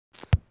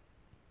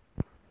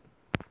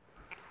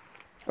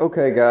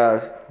Okay,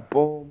 guys.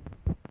 Boom.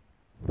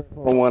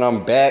 When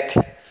I'm back,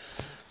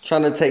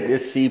 trying to take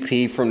this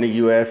CP from the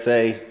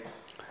USA.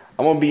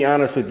 I'm gonna be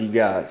honest with you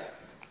guys.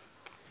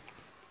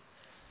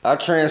 I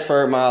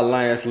transferred my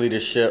alliance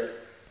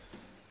leadership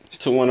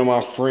to one of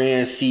my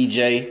friends,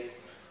 CJ.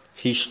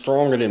 He's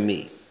stronger than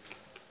me.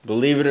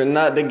 Believe it or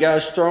not, the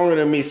guy's stronger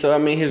than me. So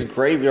his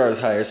graveyard's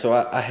higher. So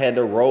I had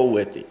to roll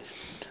with it.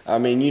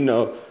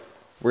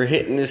 We're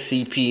hitting the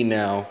CP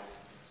now.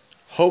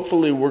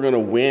 Hopefully, we're gonna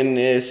win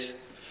this.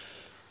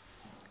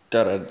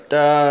 Da da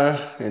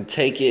da, and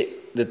take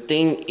it. The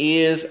thing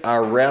is,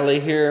 our rally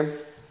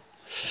here.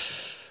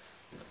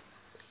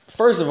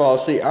 First of all,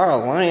 see,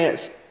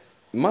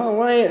 my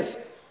alliance,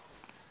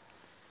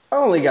 I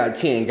only got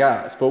 10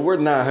 guys, but we're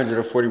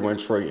 941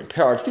 trillion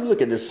power. If you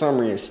look at the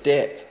summary and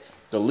stats,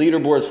 the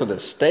leaderboards for the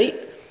state,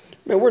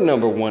 man, we're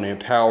number one in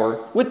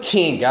power with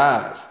 10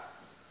 guys.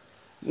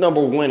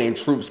 Number one in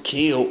troops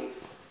killed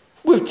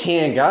with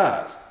 10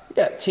 guys. We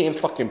got 10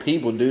 fucking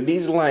people, dude.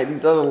 These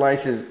other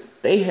alliances,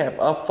 they have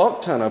a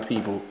fuck ton of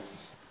people,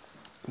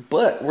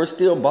 but we're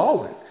still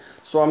balling.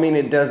 So,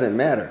 it doesn't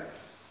matter.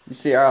 You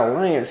see, our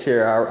alliance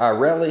here, our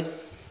rally,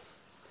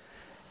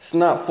 it's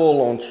not full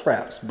on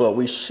traps, but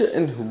we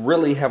shouldn't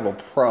really have a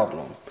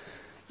problem.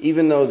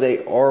 Even though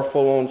they are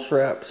full on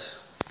traps,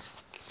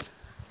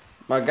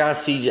 my guy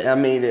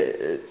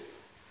CJ,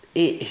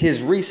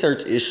 his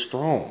research is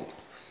strong.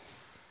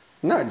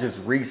 Not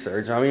just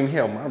research.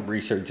 Hell, my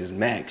research is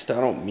maxed. I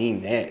don't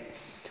mean that.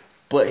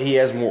 But he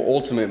has more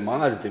ultimate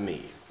mods than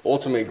me.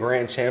 Ultimate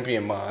Grand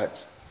Champion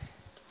mods.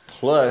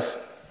 Plus,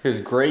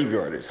 his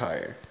graveyard is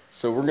higher.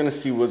 So we're gonna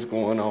see what's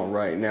going on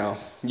right now.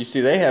 You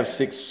see, they have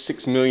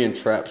 6 million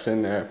traps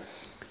in there,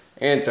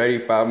 and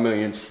 35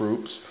 million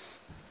troops.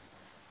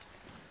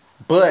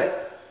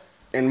 But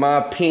in my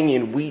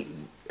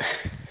opinion,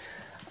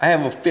 I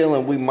have a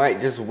feeling we might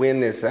just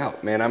win this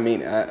out, man.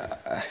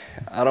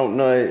 I don't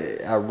know.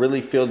 I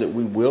really feel that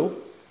we will.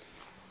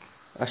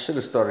 I should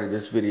have started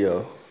this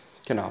video.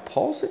 Can I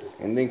pause it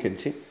and then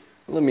continue?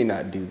 Let me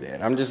not do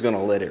that. I'm just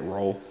gonna let it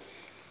roll.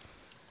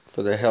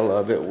 For the hell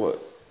of it,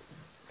 what?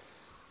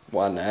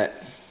 Why not?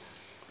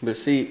 But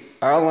see,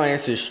 our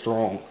alliance is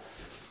strong.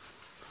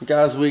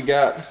 Guys,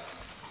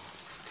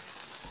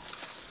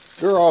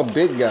 they're all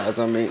big guys.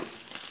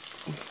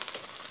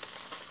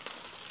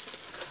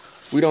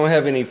 We don't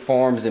have any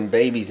farms and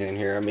babies in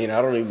here. I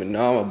don't even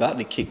know. I'm about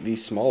to kick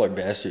these smaller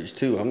bastards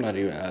too.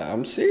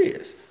 I'm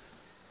serious.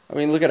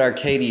 Look at our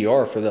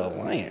KDR for the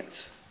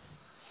alliance.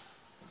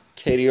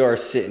 KDR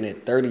is sitting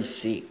at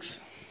 36.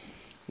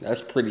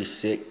 That's pretty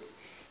sick.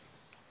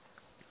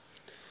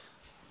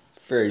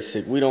 Very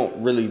sick. We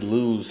don't really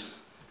lose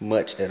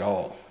much at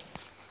all.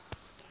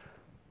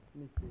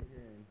 Let me sit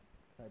here and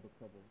type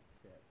a couple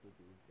stats with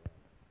these guys.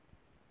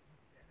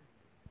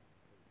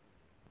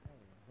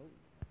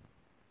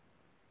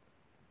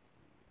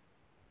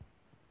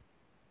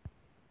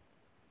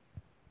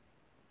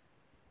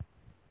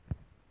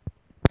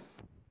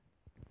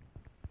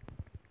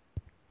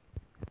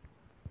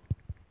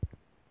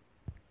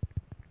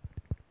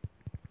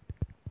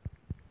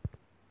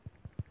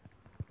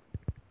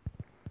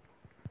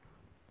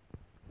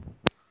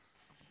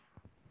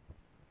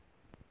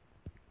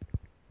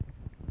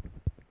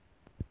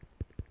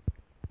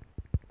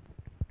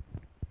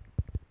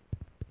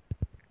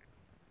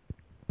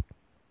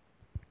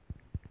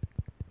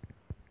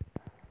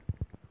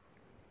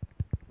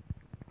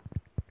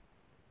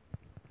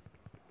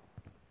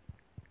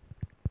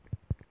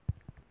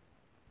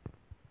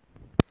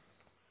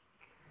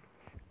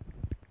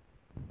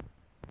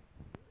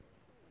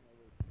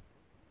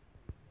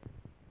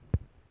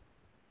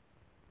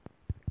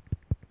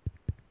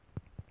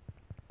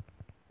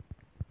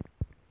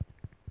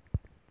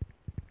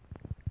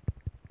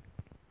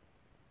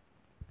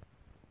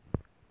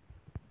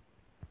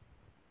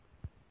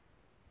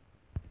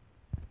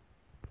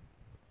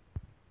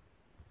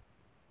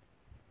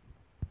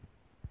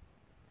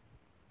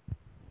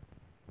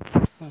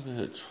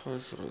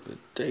 The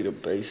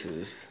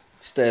databases.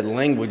 It's that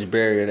language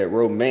barrier that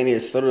Romania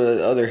sort of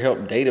the other help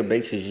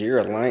databases your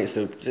alliance.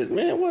 So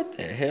man, what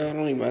the hell? I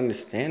don't even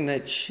understand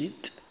that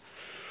shit.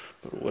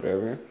 But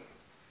whatever.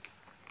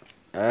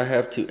 I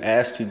have to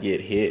ask to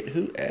get hit.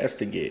 Who asked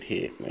to get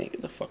hit? Man,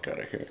 get the fuck out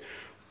of here.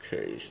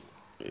 Okay,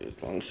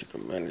 as long as you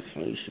can manage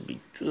something, you should be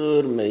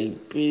good,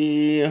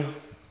 maybe.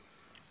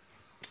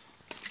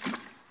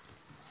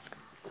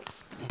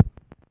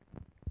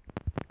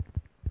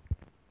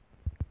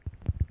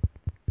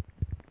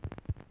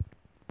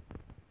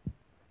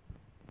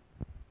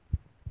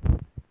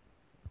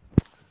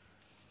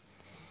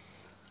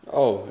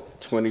 Oh,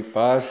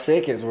 25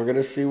 seconds. We're going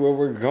to see where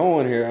we're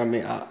going here.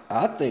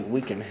 I think we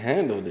can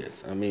handle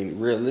this.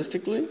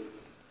 Realistically,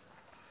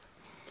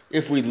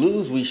 if we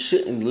lose, we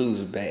shouldn't lose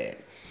bad.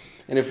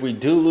 And if we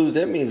do lose,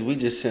 that means we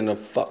just send a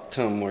fuck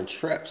ton more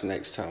traps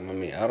next time.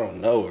 I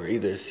don't know. Or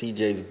either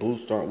CJ's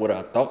boosts aren't what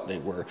I thought they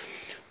were.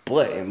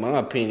 But in my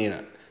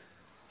opinion,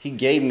 he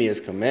gave me his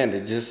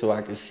commander just so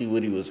I could see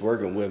what he was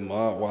working with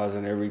mod-wise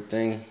and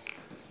everything.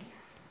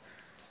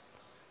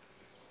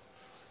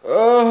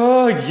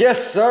 Oh,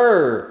 yes,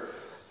 sir.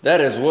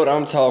 That is what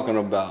I'm talking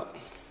about.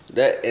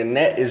 That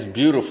is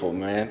beautiful,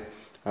 man.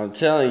 I'm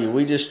telling you,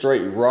 we just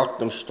straight rocked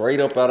them straight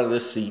up out of the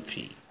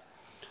CP.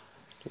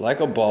 Like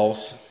a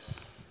boss.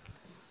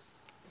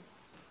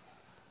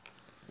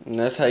 And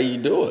that's how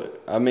you do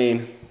it. I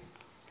mean,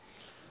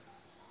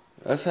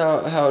 that's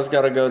how it's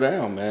gotta go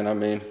down, man. I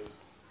mean,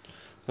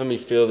 let me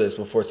feel this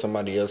before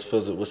somebody else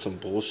fills it with some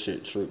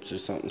bullshit troops or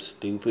something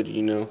stupid,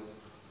 you know?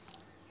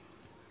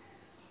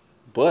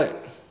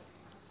 But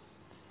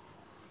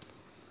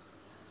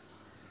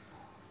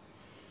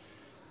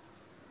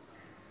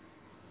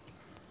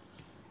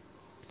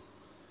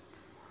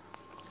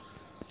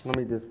let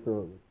me just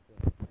feel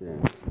it. Yeah.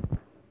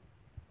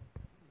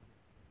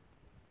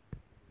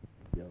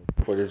 Yo,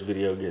 before this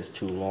video gets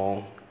too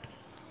long,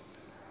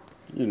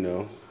 you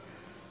know.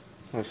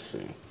 Let's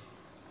see.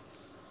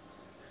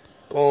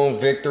 Boom,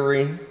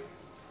 victory.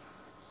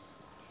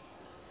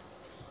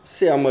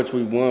 See how much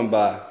we won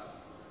by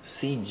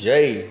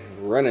CJ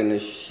running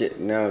this shit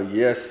now.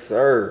 Yes,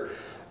 sir.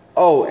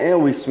 Oh,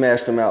 and we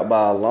smashed them out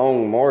by a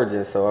long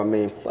margin. So, I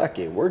mean, fuck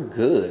it. We're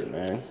good,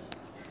 man.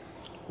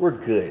 We're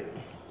good.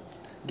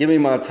 Give me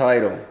my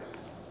title.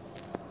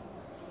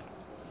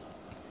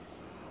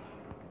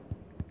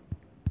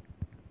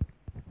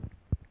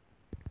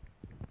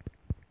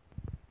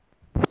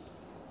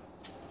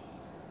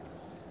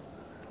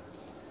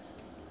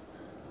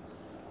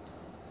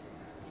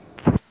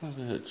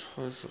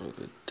 Trust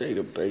the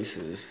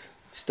databases.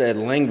 It's that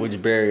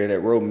language barrier that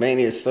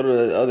Romania sort of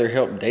the other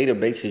help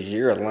databases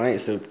your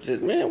alliance. So,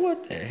 just, man,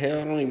 what the hell?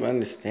 I don't even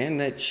understand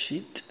that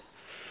shit.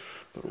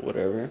 But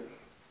whatever.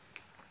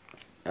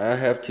 I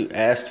have to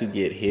ask to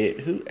get hit.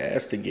 Who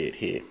asked to get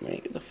hit? Man,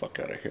 get the fuck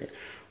out of here.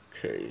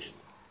 Okay,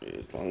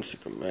 as long as you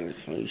can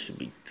manage, you should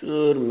be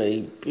good,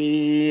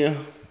 maybe.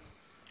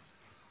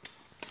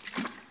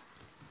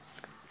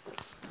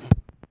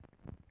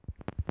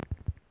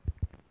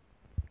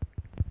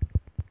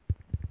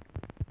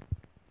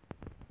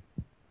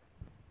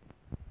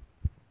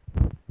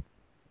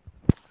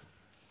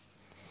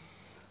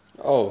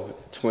 Oh,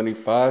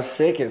 25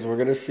 seconds. We're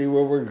going to see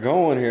where we're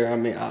going here. I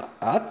mean,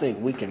 I think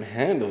we can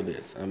handle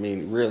this. I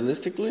mean,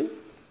 realistically,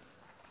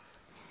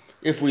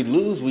 if we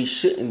lose, we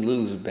shouldn't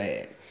lose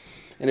bad.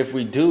 And if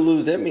we do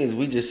lose, that means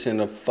we just send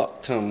a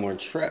fuck ton more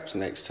traps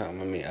next time.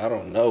 I mean, I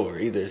don't know. Or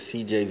either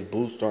CJ's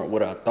boosts aren't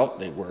what I thought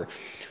they were.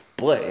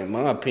 But in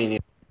my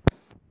opinion,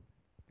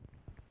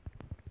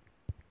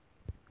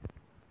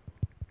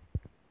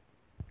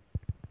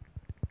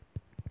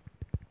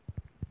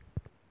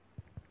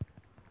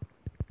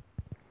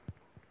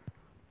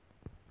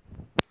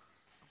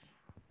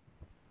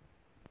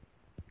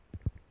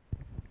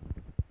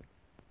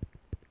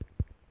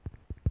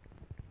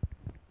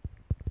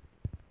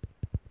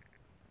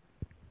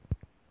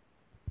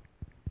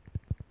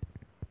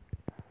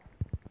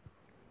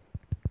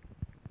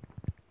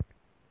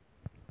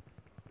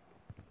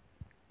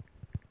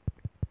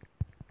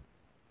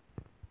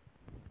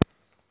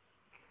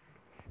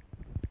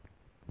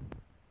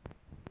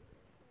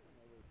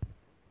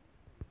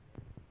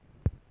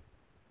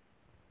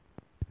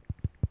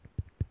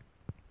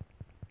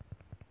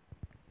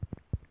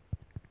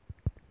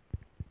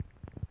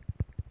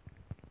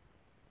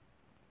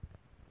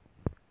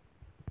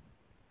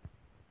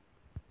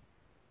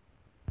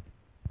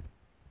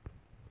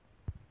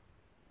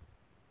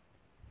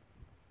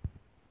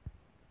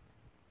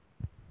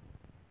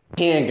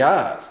 ten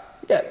guys.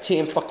 You got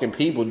 10 fucking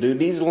people, dude.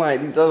 These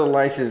other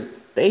licenses,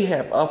 they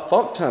have a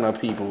fuck ton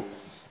of people.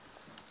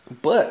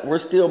 But we're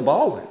still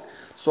balling.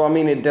 So I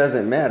mean it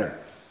doesn't matter.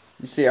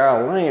 You see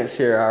our alliance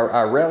here,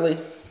 our rally,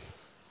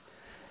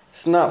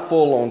 it's not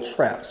full on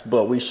traps,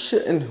 but we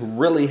shouldn't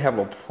really have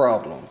a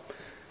problem.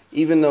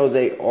 Even though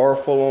they are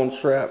full on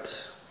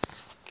traps,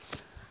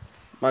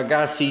 my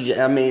guy CJ,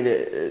 I mean,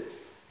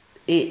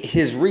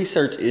 his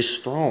research is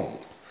strong.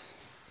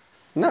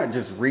 Not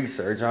just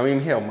research. I mean,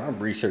 hell, my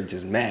research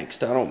is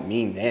maxed. I don't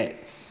mean that.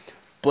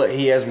 But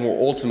he has more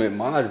ultimate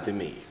mods than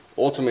me.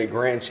 Ultimate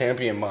Grand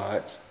Champion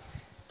mods.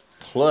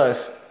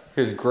 Plus,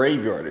 his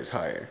graveyard is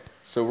higher.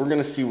 So we're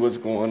going to see what's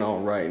going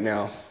on right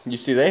now. You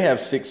see, they have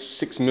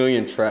 6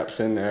 million traps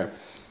in there.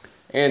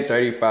 And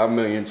 35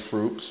 million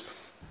troops.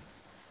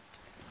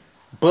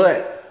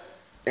 But,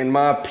 in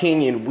my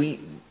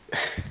opinion,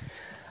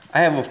 I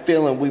have a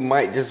feeling we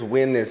might just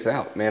win this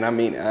out, man. I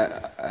mean,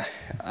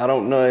 I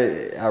don't know.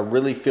 I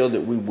really feel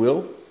that we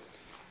will.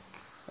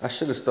 I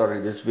should have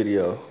started this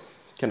video.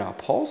 Can I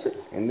pause it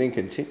and then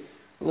continue?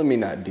 Let me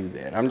not do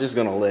that. I'm just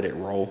going to let it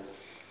roll.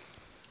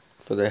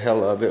 For the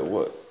hell of it.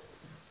 What?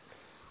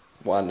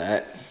 Why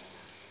not?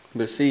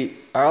 But see,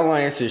 our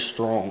alliance is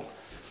strong.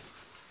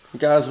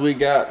 Guys we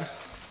got,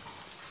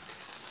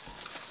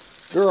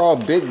 they're all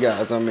big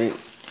guys. I mean,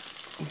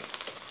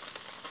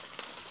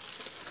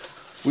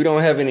 we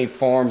don't have any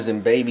farms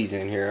and babies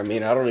in here. I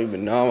mean, I don't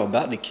even know. I'm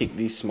about to kick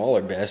these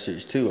smaller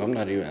bastards too.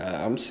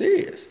 I'm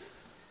serious.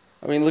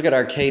 I mean, look at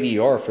our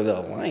KDR for the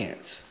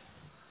Alliance.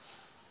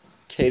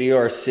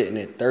 KDR is sitting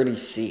at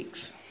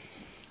 36.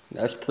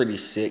 That's pretty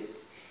sick.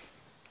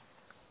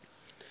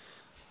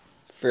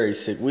 Very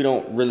sick. We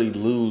don't really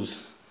lose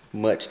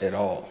much at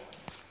all.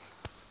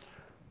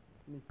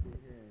 Let me sit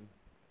here and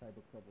type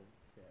a couple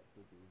stats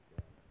with these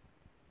guys.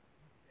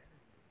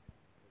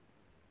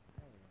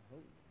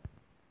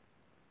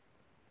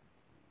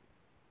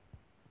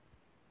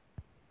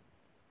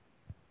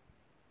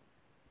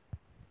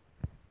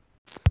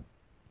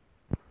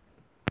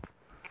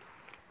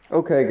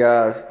 Okay,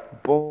 guys.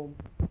 Boom.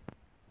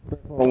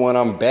 When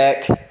I'm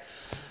back,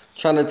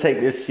 trying to take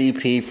this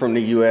CP from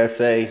the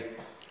USA.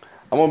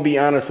 I'm going to be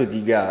honest with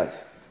you guys.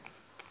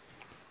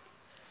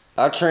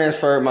 I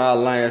transferred my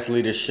alliance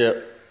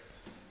leadership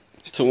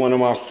to one of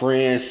my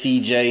friends,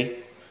 CJ.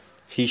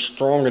 He's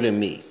stronger than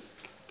me.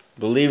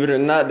 Believe it or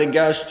not, the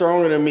guy's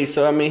stronger than me.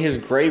 So, his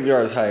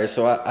graveyard's higher.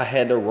 So, I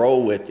had to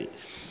roll with it.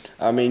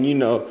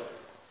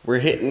 We're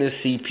hitting the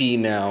CP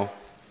now.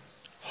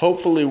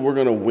 Hopefully, we're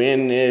going to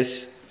win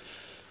this.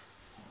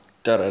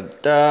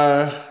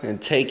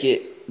 And take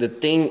it. The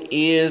thing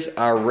is,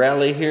 our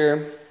rally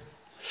here.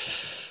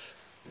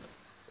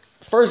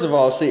 First of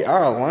all, see,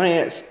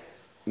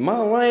 my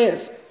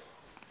alliance,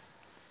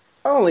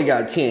 I only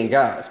got 10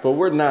 guys, but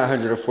we're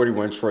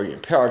 941 trillion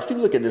power. If you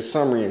look at the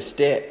summary and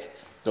stats,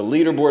 the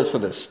leaderboards for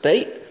the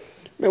state,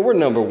 man, we're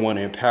number 1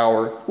 in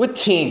power with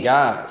 10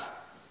 guys.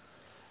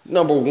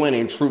 Number 1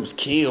 in troops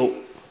killed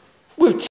with